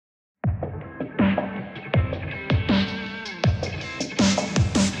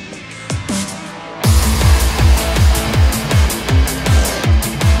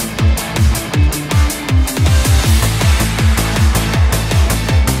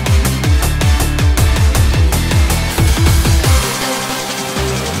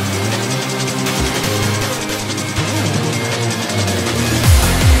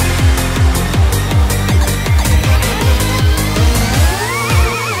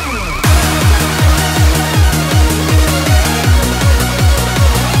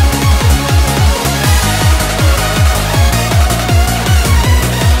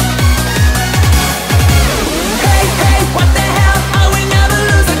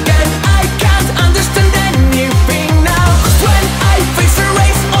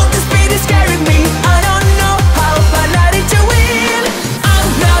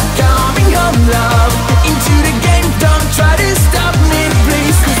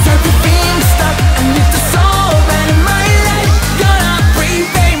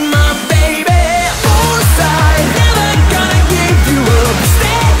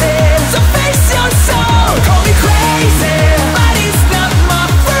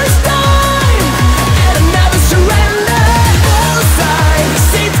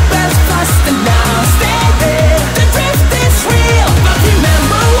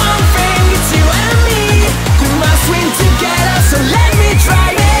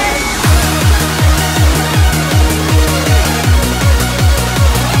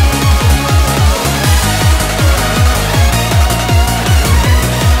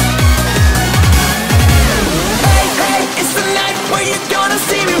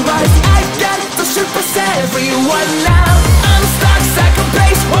what now? I'm stuck, second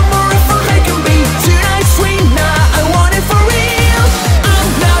place. One more if I can be tonight's winner. I want it for real. I'm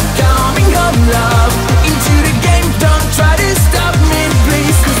not coming home, love. Into the game, don't try to stop me,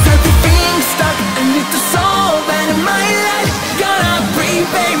 please. Cause everything's stuck, I need to solve. And in my life, gonna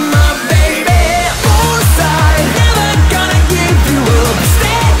repay my baby. Moonside, never gonna give you up.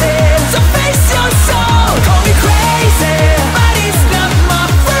 Stay there, so face your soul. Call me crazy, but it's not my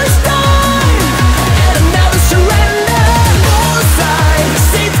first time. And I'll never surrender. Moonside,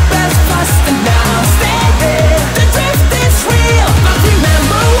 sit best faster now. Stay there, the drift is real. But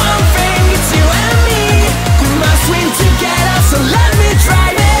remember one thing, it's you and me. We must win together, so let me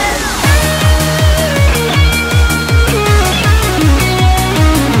drive it.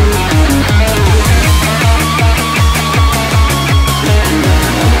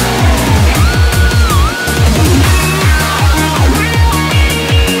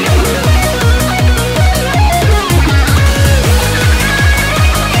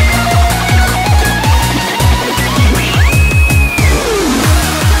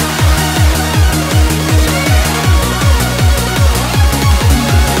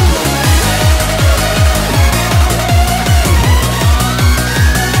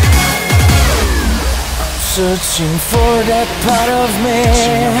 Searching for that part of me.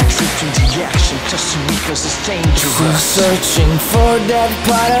 Taking the action just because it's dangerous. Searching for that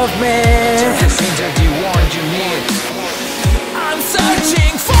part of me. Everything that you want, you need. I'm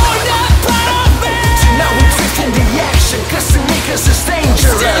searching for that part of me. Now we're drifting the action, cause to me, cause it's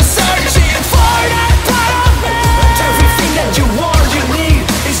dangerous. Still searching.